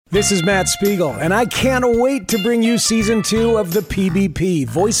This is Matt Spiegel, and I can't wait to bring you Season 2 of the PBP,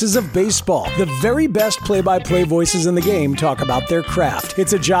 Voices of Baseball. The very best play-by-play voices in the game talk about their craft.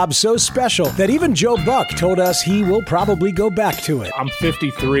 It's a job so special that even Joe Buck told us he will probably go back to it. I'm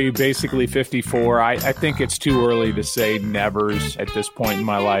 53, basically 54. I think it's too early to say nevers at this point in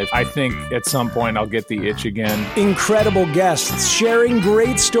my life. I think at some point I'll get the itch again. Incredible guests sharing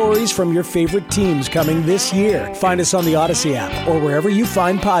great stories from your favorite teams coming this year. Find us on the Odyssey app or wherever you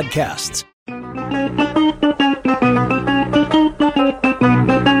find podcasts.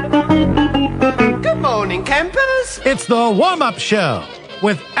 Good morning, campers. It's the warm-up show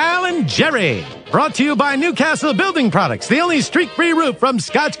with Alan Jerry. Brought to you by Newcastle Building Products, the only streak-free roof from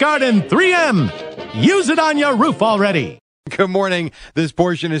Scotch Garden 3M. Use it on your roof already. Good morning. This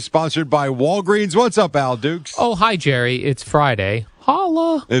portion is sponsored by Walgreens. What's up, Al Dukes? Oh, hi, Jerry. It's Friday.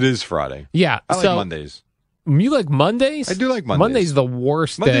 Holla. It is Friday. Yeah. I like Mondays. You like Mondays? I do like Mondays. Monday's the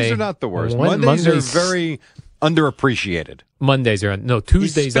worst day. Mondays are not the worst. Mondays are very underappreciated. Mondays are, no,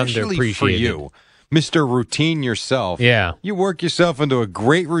 Tuesdays Especially underappreciated. for you, Mr. Routine yourself. Yeah. You work yourself into a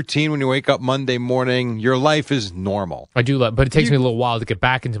great routine when you wake up Monday morning. Your life is normal. I do like, but it takes me a little while to get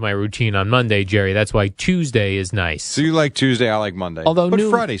back into my routine on Monday, Jerry. That's why Tuesday is nice. So you like Tuesday, I like Monday. Although but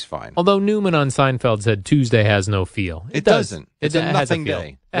Friday's fine. Although Newman on Seinfeld said Tuesday has no feel. It doesn't. It's a has nothing feel.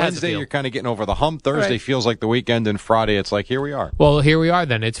 day. It has a Wednesday, feel. you're kind of getting over the hump. Thursday feels like the weekend, and Friday, it's like, here we are. Well, here we are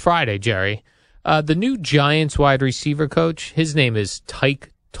then. It's Friday, Jerry. The new Giants wide receiver coach, his name is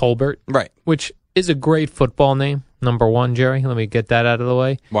Tyke Tolbert. Right. Which is a great football name, number one, Jerry. Let me get that out of the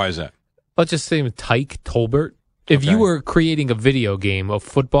way. Why is that? Let's just say Tyke Tolbert. If you were creating a video game of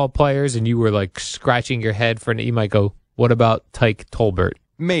football players and you were like scratching your head for it, you might go, what about Tyke Tolbert?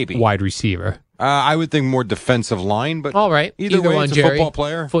 Maybe. Wide receiver. I would think more defensive line, but all right. Either way, one, it's a Jerry. football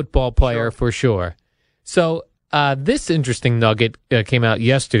player. Football player for sure. So this interesting nugget came out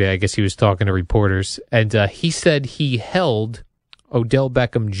yesterday. I guess he was talking to reporters, and he said he held Odell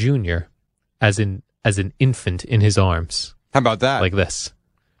Beckham Jr. as an infant in his arms. How about that? Like this.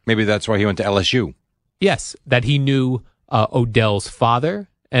 Maybe that's why he went to LSU. Yes, that he knew Odell's father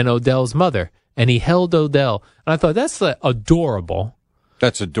and Odell's mother, and he held Odell. And I thought, that's adorable.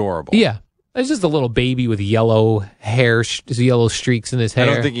 That's adorable. Yeah. It's just a little baby with yellow hair, yellow streaks in his hair.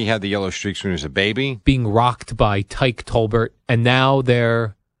 I don't think he had the yellow streaks when he was a baby. Being rocked by Tyke Tolbert, and now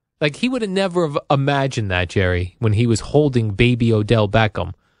they're like, he would have never have imagined that, Jerry, when he was holding baby Odell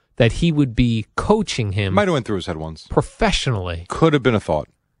Beckham, that he would be coaching him. Might have went through his head once. Professionally. Could have been a thought.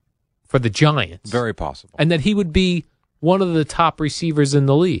 For the Giants. Very possible. And that he would be one of the top receivers in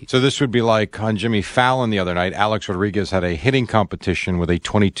the league. So this would be like on Jimmy Fallon the other night. Alex Rodriguez had a hitting competition with a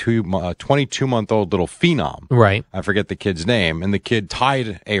 22-month-old little phenom. Right. I forget the kid's name. And the kid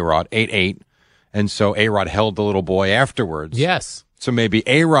tied A-Rod 8-8. And so A-Rod held the little boy afterwards. Yes. So maybe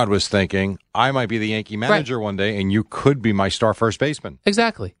A-Rod was thinking, I might be the Yankee manager one day, and you could be my star first baseman.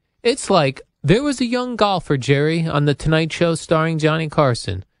 Exactly. It's like there was a young golfer, Jerry, on The Tonight Show starring Johnny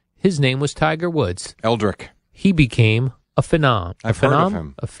Carson. His name was Tiger Woods. Eldrick. He became a phenom. I've heard of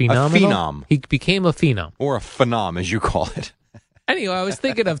him. A phenomenal? A phenom. He became a phenom. Or a phenom, as you call it. Anyway, I was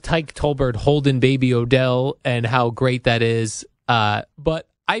thinking of Tyke Tolbert holding baby Odell and how great that is. But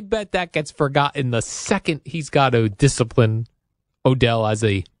I bet that gets forgotten the second he's got to discipline Odell as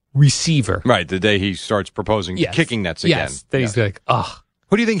a receiver. Right, the day he starts proposing kicking nets again. Yes, then he's like, ugh.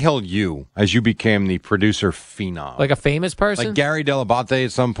 Who do you think held you as you became the producer phenom? Like a famous person? Like Gary Delabate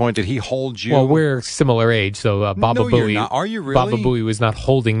at some point, did he hold you? Well, we're similar age, so Baba No, you're Booey. not. Are you really? Baba Booey was not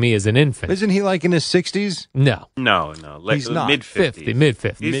holding me as an infant. Isn't he like in his 60s? No. No. He's not. Mid-50s.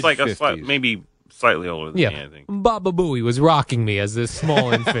 Mid-50s. He's like Mid-50s. maybe slightly older than me, I think. Baba Booey was rocking me as this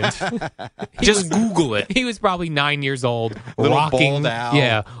small infant. Just Google it. He was probably 9 years old, Little rocking. bald owl.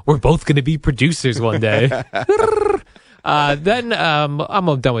 Yeah, we're both going to be producers one day. Then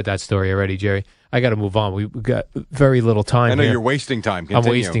I'm done with that story already, Jerry. I got to move on. We've got very little time. I know here. you're wasting time. Continue.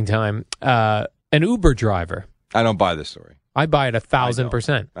 I'm wasting time. An Uber driver. I don't buy this story. I buy it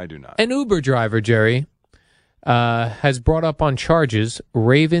 1,000%. I do not. An Uber driver, Jerry, has brought up on charges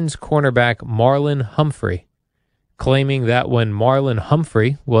Ravens cornerback Marlon Humphrey, claiming that when Marlon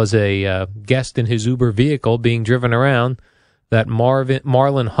Humphrey was a guest in his Uber vehicle being driven around, that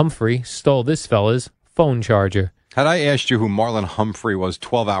Marlon Humphrey stole this fella's phone charger. Had I asked you who Marlon Humphrey was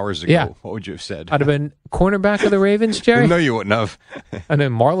 12 hours ago, Yeah. what would you have said? I'd have been cornerback of the Ravens, Jerry. No, you wouldn't have. And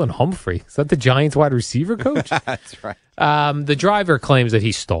then Marlon Humphrey. Is that the Giants wide receiver coach? That's right. The driver claims that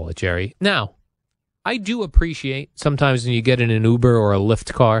he stole it, Jerry. Now, I do appreciate sometimes when you get in an Uber or a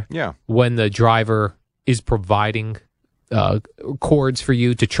Lyft car, when the driver is providing cords for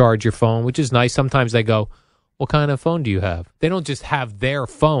you to charge your phone, which is nice. Sometimes they go, What kind of phone do you have? They don't just have their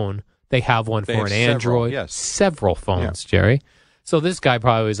phone. They have one for an Android. Yes. Several phones, Jerry. So this guy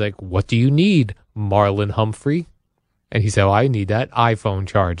probably was like, what do you need, Marlon Humphrey? And he said, I need that iPhone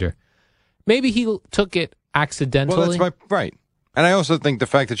charger. Maybe he took it accidentally. Well, that's right. And I also think the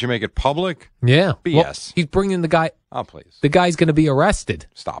fact that you make it public, yeah. BS. Well, he's bringing the guy. Oh, please. The guy's going to be arrested.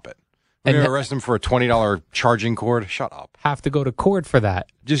 Stop it. We're going to arrest him for a $20 charging cord? Shut up. Have to go to court for that.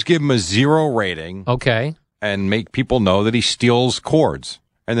 Just give him a 0 rating. Okay. And make people know that he steals cords.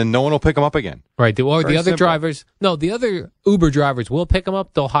 And then no one will pick him up again. Right. Or the other simple. drivers. No, the other Uber drivers will pick him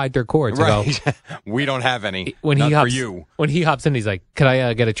up. They'll hide their cords. Right. We don't have any. When Not he hops, for you. When he hops in, he's like, "Can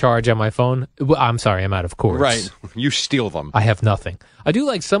I get a charge on my phone?" Well, I'm sorry, I'm out of cords. Right. You steal them. I have nothing. I do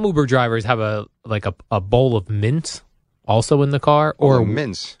like some Uber drivers have a bowl of mints also in the car. Or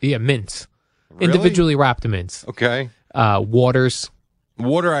mints. Yeah, mints. Really? Individually wrapped mints. Okay. Waters.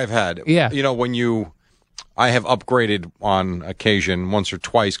 Water I've had. Yeah. You know, I have upgraded on occasion once or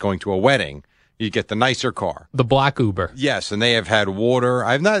twice going to a wedding. You get the nicer car. The black Uber. Yes, and they have had water.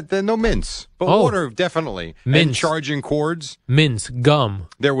 I've not, no mints, but water definitely. Mints. And charging cords. Mints, gum.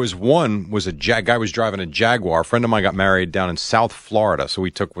 There was a guy was driving a Jaguar. A friend of mine got married down in South Florida, so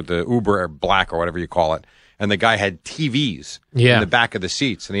we took with the Uber Black or whatever you call it. And the guy had TVs in the back of the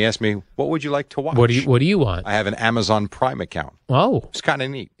seats, and he asked me, "What would you like to watch?" What do you want? I have an Amazon Prime account. Oh, It's kind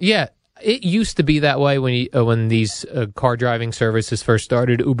of neat. yeah. It used to be that way when these car driving services first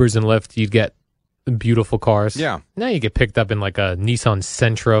started, Ubers and Lyft. You'd get beautiful cars. Yeah. Now you get picked up in like a Nissan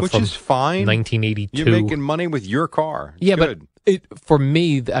Sentra, Which from is fine. 1982. You're making money with your car. It's yeah, good. but for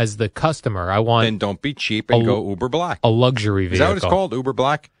me as the customer, I want Then don't be cheap and go Uber Black. a luxury vehicle. Is that what it's called? Uber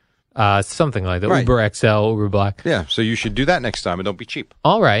Black? Something like that. Right. Uber XL, Uber Black. Yeah, so you should do that next time and don't be cheap.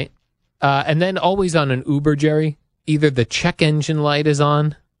 All right. And then always on an Uber, Jerry, either the check engine light is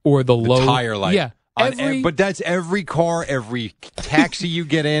on or the low Tire light. Yeah. But that's every car, every taxi you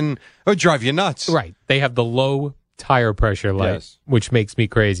get in. It'll drive you nuts. Right. They have the low tire pressure light, Yes. which makes me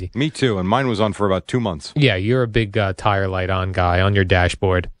crazy. Me too, and mine was on for about 2 months. Yeah, you're a big tire light on guy on your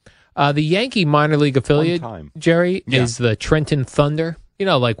dashboard. The Yankee minor league affiliate, One time. Jerry, is the Trenton Thunder. You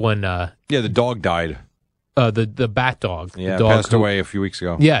know, like when Yeah, the dog died. the bat dog. Yeah, the dog passed away a few weeks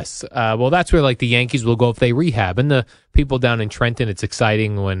ago. Yes. Well, that's where like the Yankees will go if they rehab. And the people down in Trenton, it's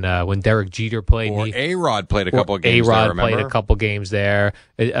exciting when Derek Jeter played. Or A-Rod played a couple of games A-Rod there, remember? played a couple games there.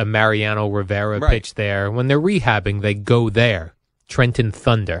 Mariano Rivera pitched there. When they're rehabbing, they go there. Trenton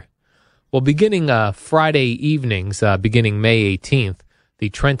Thunder. Well, beginning Friday evenings, beginning May 18th, the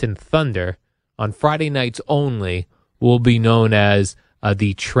Trenton Thunder, on Friday nights only, will be known as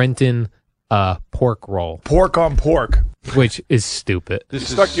the Trenton pork roll, Pork on pork. which is stupid. This is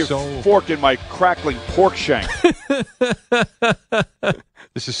Stuck your fork in my crackling pork shank.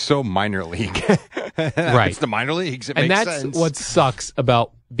 This is so minor league. Right. It's the minor leagues. It And makes that's sense. what sucks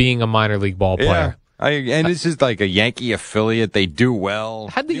about being a minor league ball player. And this is like a Yankee affiliate. They do well.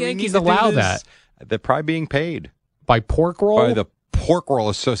 How'd the Do we Yankees need to do allow this? They're probably being paid By pork roll? by the Pork Roll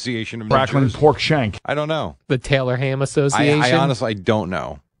Association of New Crackling Jersey. pork shank. I don't know. The Taylor Ham Association? I honestly don't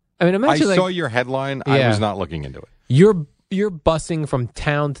know. I mean, I imagine saw like, your headline. I Yeah. was not looking into it. you're bussing from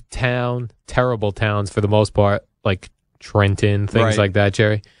town to town, terrible towns for the most part, like Trenton, things Right. like that,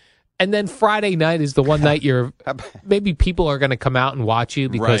 Jerry. And then Friday night is the one night maybe people are going to come out and watch you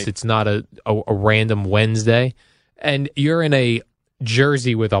because Right. it's not a random Wednesday. And you're in a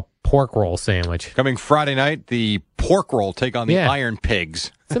jersey with a pork roll sandwich. Coming Friday night, the Pork Roll take on the Yeah. Iron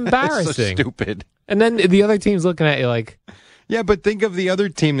Pigs. It's embarrassing. So stupid. And then the other team's looking at you like, Yeah, but think of the other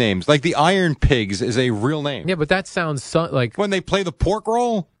team names. Like the Iron Pigs is a real name. yeah, but that sounds like When they play the Pork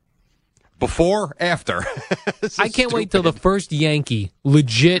Roll, before, after. This is I can't wait till the first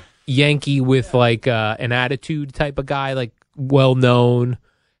legit Yankee with like an attitude type of guy, like well known,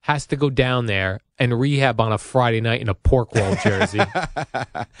 has to go down there and rehab on a Friday night in a pork roll jersey.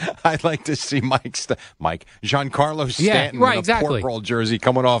 I'd like to see Giancarlo Stanton right, in a exactly. Pork Roll jersey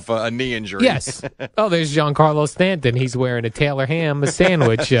coming off a knee injury. Yes. Oh, there's Giancarlo Stanton. He's wearing a Taylor Ham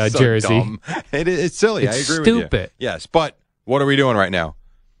sandwich So jersey. dumb. It's silly. It's I agree with you. stupid. Yes, but what are we doing right now?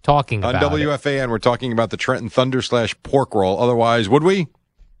 Talking On about it. WFAN, we're talking about the Trenton Thunder / Pork Roll. Otherwise, would we?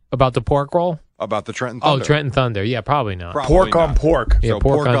 About the pork roll? About the Trenton Thunder. Oh, Trenton Thunder. Yeah, probably not. Probably Pork on not. pork. Yeah, So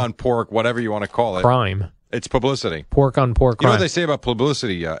pork pork on- on pork, whatever you want to call it. Crime. It's publicity. Pork on pork You know crime. what they say about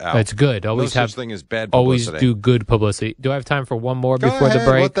publicity, Al? It's good. Always no have such thing as bad always publicity. do good publicity. Do I have time for one more Go before the ahead,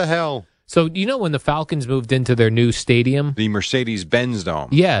 break? What the hell? So, you know when the Falcons moved into their new stadium? The Mercedes-Benz Dome.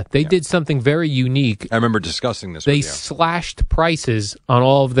 Yeah, they did something very unique. I remember discussing this They with you. slashed prices on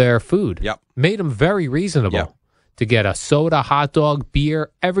all of their food. Yep. Made them very reasonable. Yep. to get a soda, hot dog,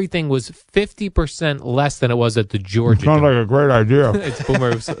 beer. Everything was 50% less than it was at the Georgia Sounds Dome. like a great idea. It's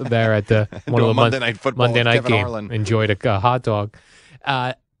Boomer's there at the one of the Monday Night Football Monday with night Kevin game. Harlan. Enjoyed a hot dog,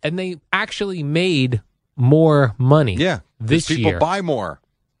 and they actually made more money. Yeah, this people year. buy more.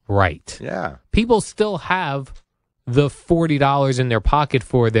 Right. Yeah, people still have the $40 in their pocket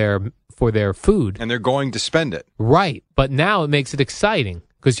for their food, and they're going to spend it. right? But now it makes it exciting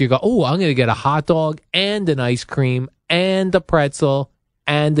because you go, oh, I'm going to get a hot dog and an ice cream and a pretzel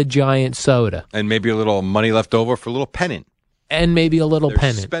and a giant soda And maybe a little money left over for a little pennant. and maybe a little They're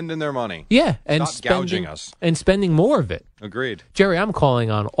pennant. spending their money. Yeah, and Stop gouging us. and spending more of it. Agreed. Jerry, I'm calling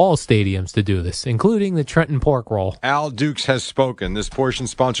on all stadiums to do this, including the Trenton Pork Roll. Al Dukes has spoken. This portion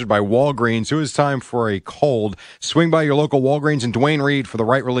sponsored by Walgreens. Who is time for a cold? Swing by your local Walgreens and Duane Reade for the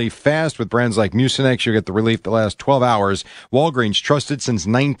right relief fast. With brands like Mucinex, you'll get the relief that lasts 12 hours. Walgreens, trusted since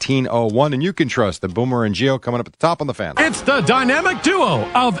 1901, and you can trust the Boomer and Geo coming up at the top on the fan. It's the dynamic duo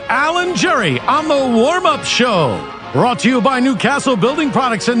of Al and Jerry on the warm-up show. Brought to you by Newcastle Building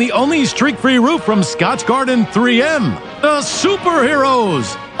Products and the only streak-free roof from Scotch Garden 3M. The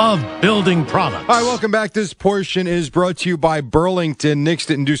superheroes of building products. All right, welcome back. This portion is brought to you by Burlington. Knicks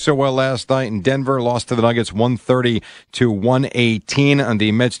didn't do so well last night in Denver. Lost to the Nuggets 130-118. And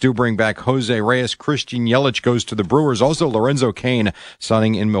the Mets do bring back Jose Reyes. Christian Yelich goes to the Brewers. Also, Lorenzo Cain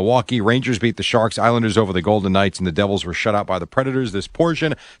signing in Milwaukee. Rangers beat the Sharks. Islanders over the Golden Knights. And the Devils were shut out by the Predators. This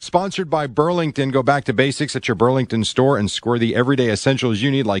portion sponsored by Burlington. Go back to basics at your Burlington store and score the everyday essentials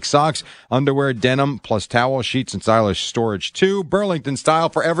you need like socks, underwear, denim, plus towel, sheets, and stylish storage too. Burlington style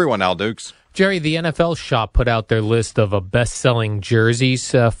for everyone, Al Dukes. Jerry, the NFL shop put out their list of best-selling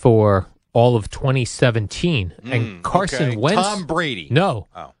jerseys for all of 2017, and Carson Wentz. Tom Brady. No,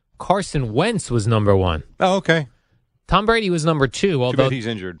 Oh. Carson Wentz was number one. Oh, okay. Tom Brady was number two. Too Although bad he's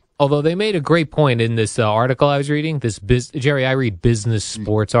injured. Although they made a great point in this article I was reading. Jerry, I read business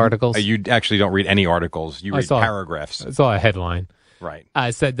sports articles. You actually don't read any articles. You read paragraphs. I saw a headline. Right.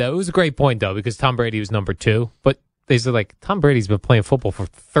 I said that it was a great point, though, because Tom Brady was number two. But they said, like, Tom Brady's been playing football for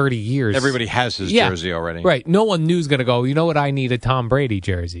 30 years. Everybody has his jersey already. Right. No one knew was going to go, you know what, I need a Tom Brady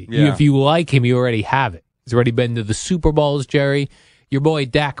jersey. Yeah. If you like him, you already have it. He's already been to the Super Bowls, Jerry. Your boy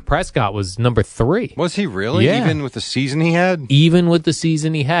Dak Prescott was number 3. Was he really? Yeah. Even with the season he had? Even with the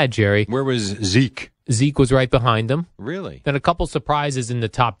season he had, Jerry. Where was Zeke? Zeke was right behind him. Really? Then a couple surprises in the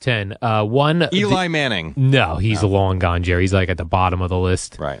top 10. Eli Manning. No, he's long gone, Jerry. He's like at the bottom of the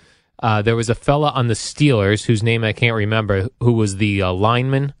list. Right. There was a fella on the Steelers whose name I can't remember, who was the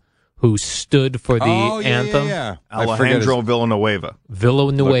lineman who stood for the anthem. Yeah. Alejandro Villanueva.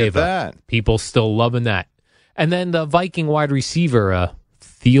 Villanueva. Look at that. People still loving that. And then the Viking wide receiver,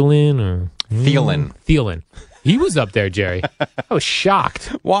 Thielen. He was up there, Jerry. I was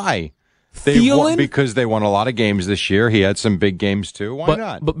shocked. Why? Thielen? Because they won a lot of games this year. He had some big games too. Why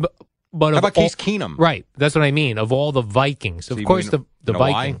not? But how about Case Keenum? Right. That's what I mean. Of all the Vikings. Of course, the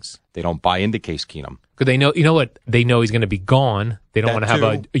Vikings. Why? They don't buy into Case Keenum. Because they know, you know what? They know he's going to be gone. They don't want to have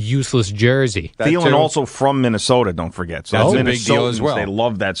a useless jersey. Thielen also from Minnesota, don't forget. So that's a big deal as well. They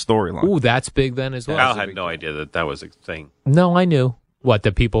love that storyline. Ooh, that's big then as well. Al had no idea that was a thing. No, I knew. What,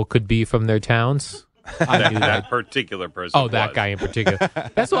 that people could be from their towns? I knew That particular person. Oh, that guy in particular.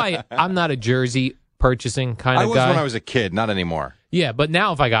 That's why I'm not a jersey purchasing kind I of was guy. when I was a kid, not anymore. Yeah, but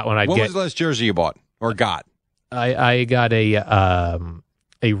now if I got one, I'd What get. was the last jersey you bought or got? I got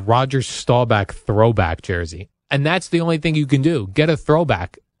a Roger Staubach throwback jersey, and that's the only thing you can do. Get a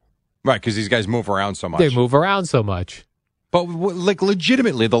throwback. Right, because these guys move around so much. They move around so much. But like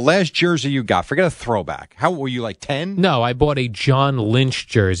legitimately, the last jersey you got, forget a throwback. How were you, like 10? No, I bought a John Lynch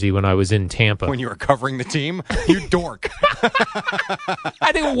jersey when I was in Tampa. When you were covering the team? You dork.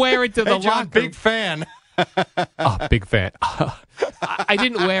 I didn't wear it to the Hey, John, locker. big fan. Oh, big fan. I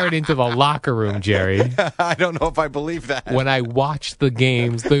didn't wear it into the locker room, Jerry. I don't know if I believe that. When I watched the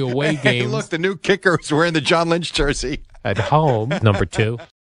games, the away Hey, games look, the new kicker is wearing the John Lynch jersey. at home, number 2.